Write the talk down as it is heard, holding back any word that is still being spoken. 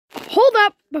Hold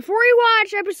up! Before you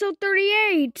watch episode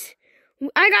 38,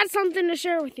 I got something to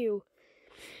share with you.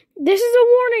 This is a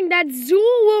warning that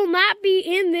Zul will not be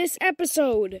in this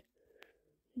episode.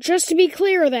 Just to be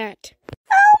clear of that.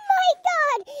 Oh my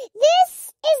god!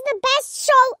 This is the best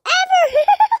show ever!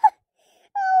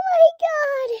 Oh my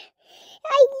god!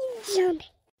 I jump.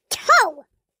 Toe!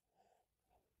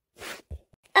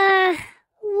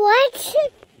 What?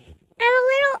 I'm a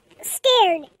little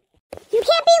scared. You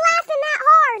can't be laughing that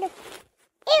hard.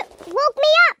 It woke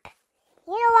me up.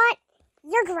 You know what?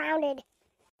 You're grounded.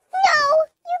 No,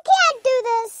 you can't do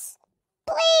this.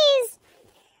 Please.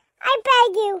 I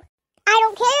beg you. I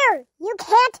don't care. You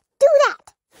can't do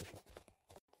that.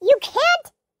 You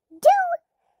can't do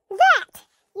that.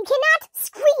 You cannot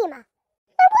scream.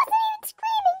 I wasn't even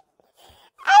screaming.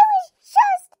 I was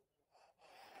just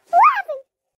laughing.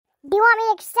 Do you want me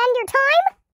to extend your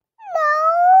time? No.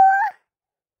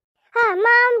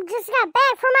 Mom just got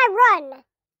back from my run.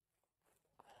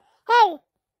 Hey,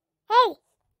 I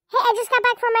just got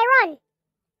back from my run.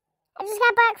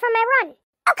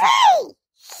 Okay,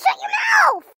 shut your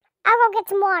mouth. I'll go get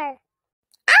some water.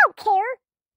 I don't care.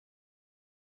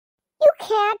 You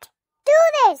can't do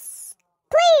this.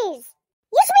 Please.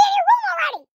 You should be in your room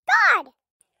already. God.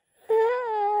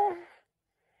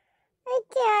 I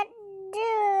can't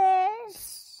do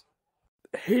this.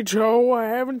 Hey, Joe, I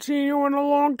haven't seen you in a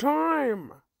long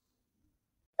time.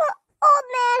 Old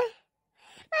man,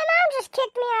 my mom just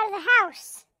kicked me out of the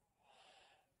house.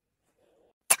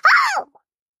 Oh!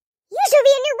 You should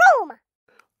be in your room.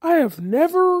 I have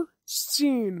never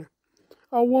seen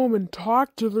a woman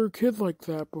talk to their kid like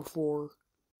that before.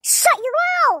 Shut your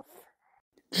mouth!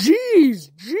 Jeez!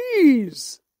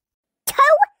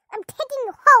 Toe, I'm taking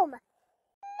you home.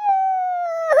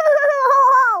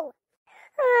 No!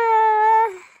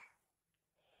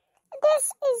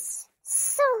 This is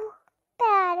so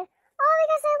bad. All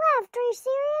because I laughed. Are you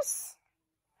serious?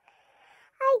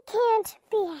 I can't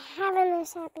be having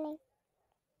this happening.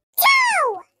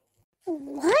 Joe!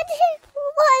 What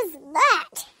was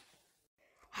that?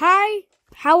 Hi,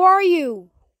 how are you?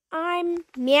 I'm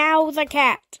Meow the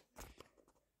cat.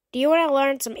 Do you want to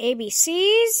learn some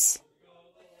ABCs?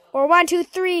 Or 1, 2,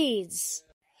 3s?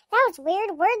 That was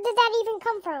weird. Where did that even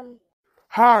come from?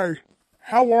 Hi,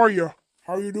 how are you?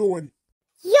 How you doing?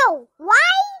 Yo,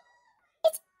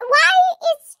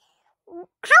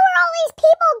 how are all these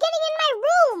people getting in my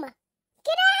room?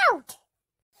 Get out!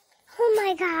 Oh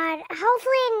my god,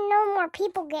 hopefully no more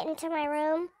people get into my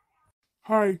room.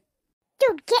 Hi.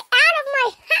 Dude, get out of my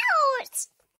house!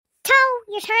 Toe,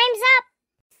 your time's up.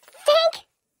 Thank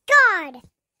God.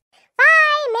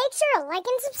 Bye, make sure to like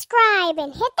and subscribe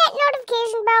and hit that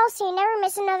notification bell so you never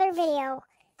miss another video.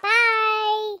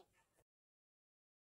 Bye.